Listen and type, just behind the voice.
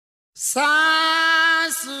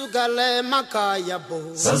Sasugale makaya bo,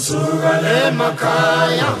 Sasugale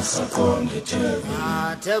makaya sakonde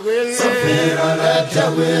tewi, Safira le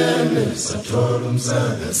tewi, Satolum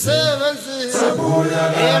sevensi, Sabuya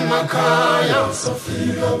le makaya,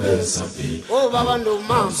 Safira be sapi, O babandu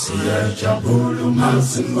mam, Siya jabulu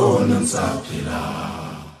masingonan sapila.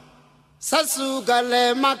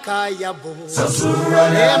 Sasugale makaya bo,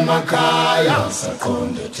 Sasugale makaya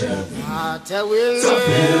sakonde tewi,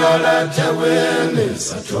 Safira le tewi,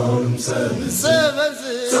 Satolum sevensi,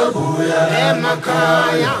 Sabuya le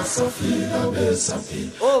makaya, Safira be sapi,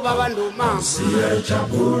 O babandu mam, Siya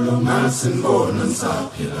jabulu masingonan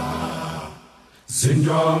sapila.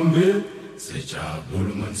 Sinjambi,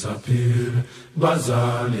 sejabulu mansapil,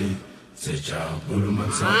 Bazali, sejabulu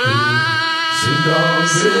mansapil.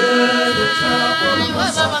 Sinjambi, sejabulu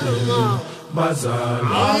mansapil,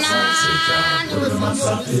 Bazali, sejabulu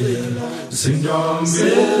mansapil. Sinjambi,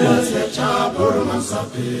 sejabulu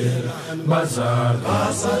mansapil, Bazali,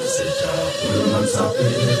 sejabulu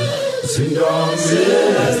mansapil. Sinjambi,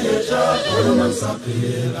 sejabulu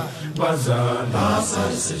mansapil, Bazali,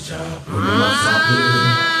 sejabulu mansapil.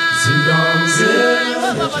 Sinjambi,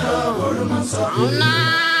 sejabulu mansapil,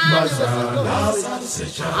 Bazali,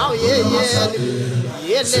 sejabulu mansapil.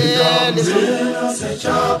 Sinjambi,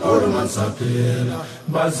 sejabulu mansapil,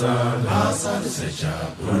 Bazali,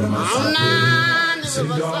 sejabulu mansapil.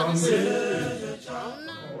 Sinjambi.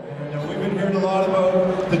 We've been hearing a lot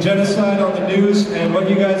about the genocide on the news and what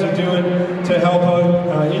you guys are doing to help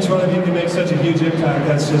out. Each one of you can make such a huge impact.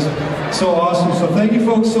 That's just so awesome. So thank you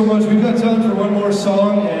folks so much. We've got time for one more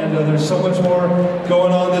song, and there's so much more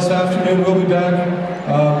going on this afternoon. We'll be back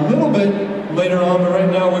a little bit later on, but right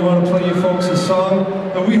now we want to play you folks a song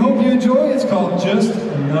that we hope you enjoy. It's called Just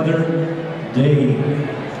Another Day.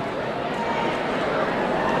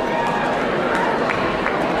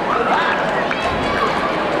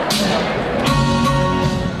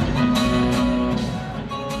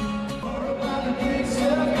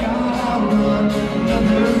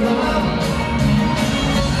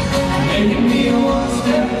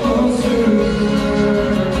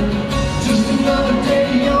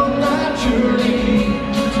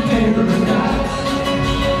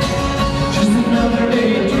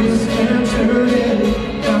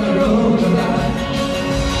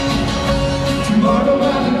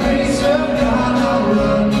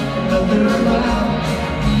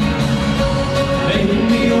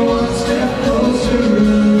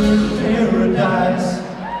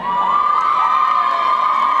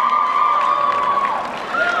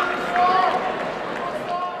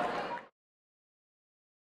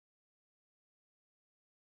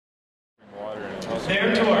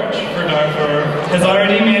 'Their torch for Darfur has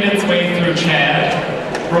already made its way through Chad,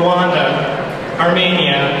 Rwanda,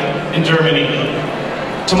 Armenia, and Germany.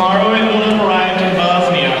 Tomorrow it will have arrived in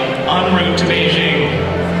Bosnia, en route to Beijing.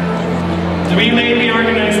 The relay we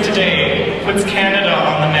organized today puts Canada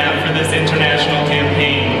on the map for this international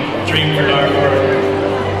campaign, Dream for Darfur.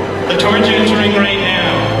 The torch entering right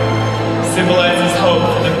now symbolizes hope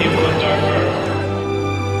for the people of Darfur.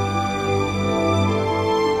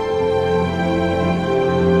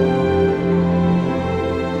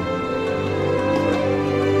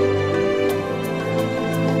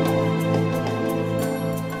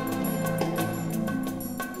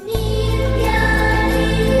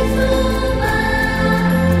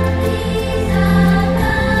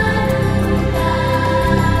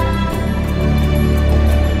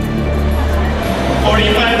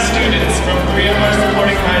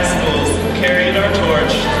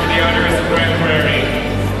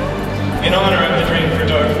 In honor of the Dream for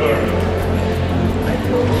Darfur.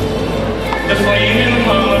 The flame in the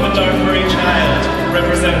palm of a Darfuri child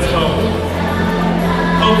represents hope.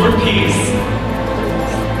 Hope for peace.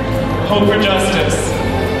 Hope for justice.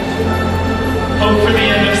 Hope for the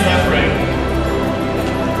end of suffering.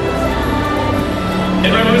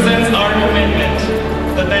 It represents our commitment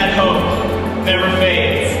that that hope never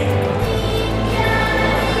fades.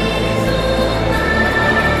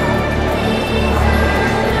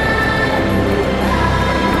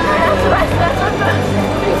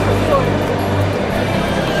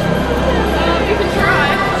 You can try.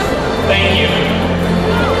 Thank you.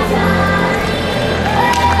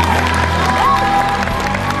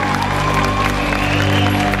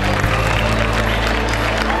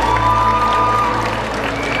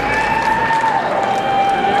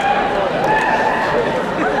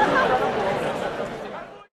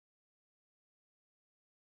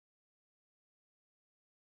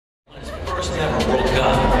 First ever World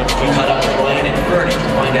Cup, we cut up the line at Fernie to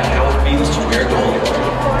find out how it feels to wear gold.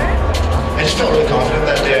 I just felt really confident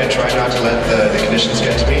that day. I tried not to let the conditions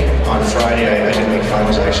get to me on Friday I didn't make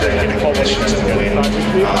finals. Actually, I did the competitions and win. I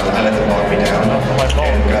let them walk me down and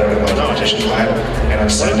got out of my competition time. And on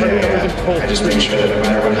Sunday, I just made sure that no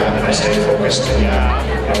matter what happened, I stayed focused and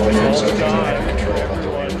only focused on things that I had control about the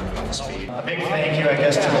win on the speed. A big thank you, I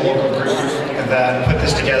guess, to the local group that put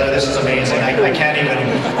this together. This is amazing. I can't even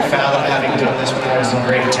fathom having done this when I was in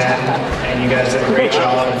grade 10. And you guys did a great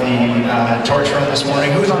job. The torch run this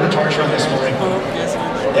morning. Who was on the torch run this morning?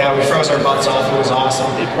 Yeah, we froze our butts off. It was awesome.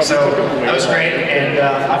 So that was great. And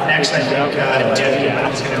up next, I think Debbie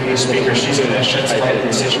is going to be a speaker. She's going to shed some light on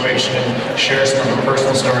the situation and share some of her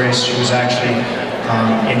personal stories. She was actually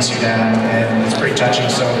in Sudan, and it's pretty touching.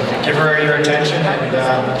 So give her your attention. And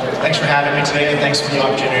thanks for having me today. And thanks for the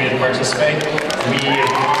opportunity to participate.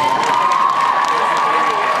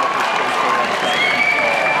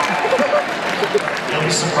 You'll be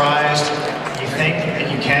surprised. You think that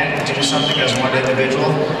you can't do something as one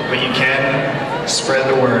individual, but you can spread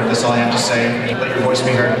the word. That's all I have to say. Let your voice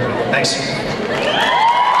be heard. Thanks.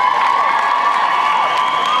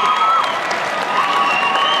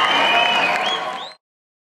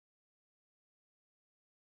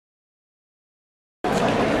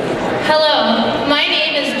 Hello, my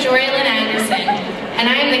name is Joylyn Anderson, and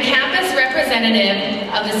I am the campus representative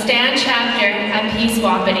of the Stan chapter at Peace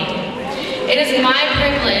Wapiti. It is my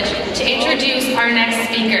privilege to introduce our next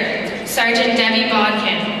speaker, Sergeant Debbie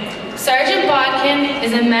Bodkin. Sergeant Bodkin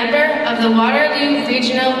is a member of the Waterloo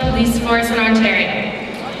Regional Police Force in Ontario.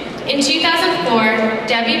 In 2004,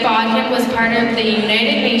 Debbie Bodkin was part of the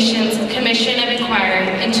United Nations Commission of Inquiry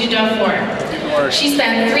into Darfur. She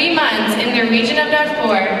spent 3 months in the region of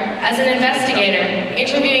Darfur as an investigator,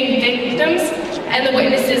 interviewing victims and the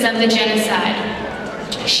witnesses of the genocide.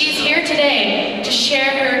 She's here today to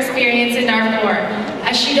share her experience in Darfur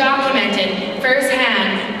as she documented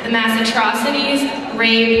firsthand the mass atrocities,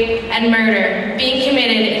 rape, and murder being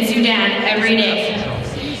committed in Sudan every day.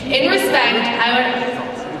 In respect,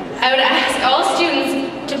 I would ask all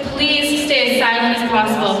students to please stay as silent as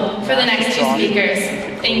possible for the next 2 speakers.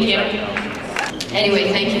 Thank you.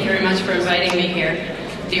 Anyway, thank you very much for inviting me here.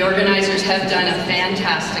 The organizers have done a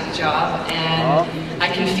fantastic job, and I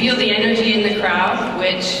can feel the energy in the crowd,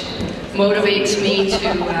 which motivates me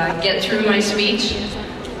to get through my speech.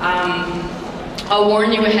 I'll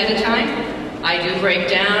warn you ahead of time. I do break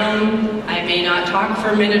down. I may not talk for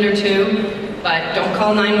a minute or 2, but don't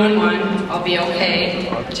call 911. I'll be okay.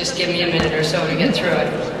 Just give me a minute or so to get through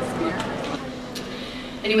it.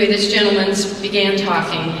 Anyway, this gentleman began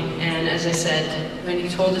talking, and as I said, when he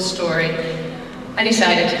told his story, I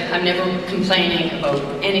decided I'm never complaining about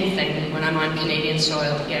anything when I'm on Canadian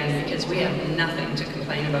soil again, because we have nothing to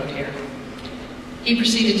complain about here. He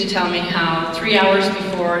proceeded to tell me how 3 hours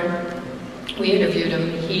before we interviewed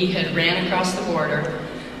him, he had ran across the border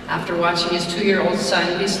after watching his 2-year-old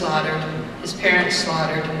son be slaughtered, his parents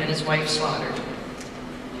slaughtered, and his wife slaughtered.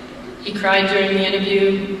 He cried during the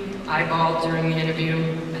interview, I bawled during the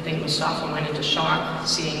interview. I think Mustafa went into shock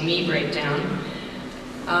seeing me break down.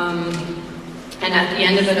 And at the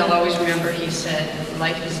end of it, I'll always remember he said,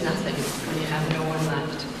 life is nothing when you have no one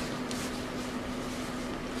left.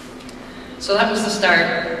 So that was the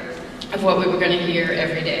start of what we were going to hear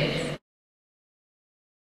every day.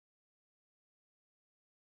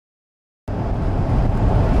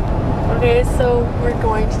 Okay, so we're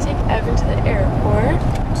going to take Evan to the airport.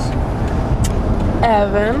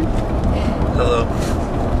 Evan. Hello.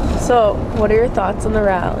 So, what are your thoughts on the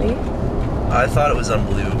rally? I thought it was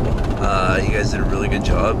unbelievable. You guys did a really good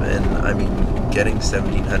job, and I mean, getting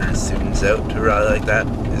 1,700 students out to a rally like that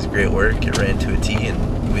is great work. It ran to a T,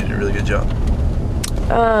 and we did a really good job.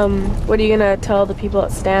 What are you gonna tell the people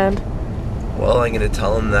at Stand? Well, I'm gonna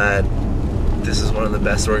tell them that this is one of the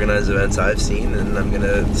best organized events I've seen, and I'm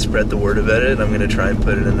gonna spread the word about it. I'm gonna try and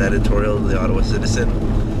put it in an editorial to the Ottawa Citizen,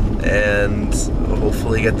 and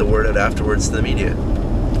hopefully get the word out afterwards to the media.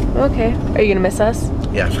 Okay. Are you gonna miss us?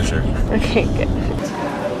 Yeah, for sure. Okay, good.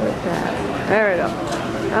 There we go.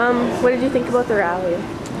 What did you think about the rally?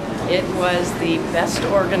 It was the best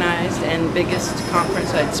organized and biggest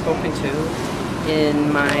conference I'd spoken to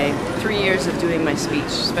in my 3 years of doing my speech,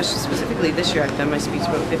 specifically this year. I've done my speech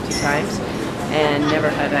about 50 times, and never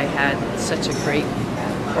had I had such a great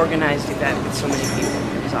organized event with so many people.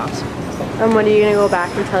 It was awesome. And when are you going to go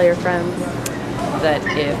back and tell your friends? That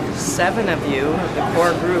if 7 of you, the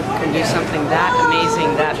core group, can do something that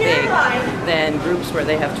amazing, that big, then groups where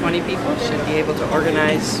they have 20 people should be able to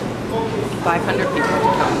organize 500 people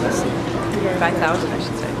to come listen. 5,000, I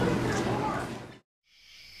should say.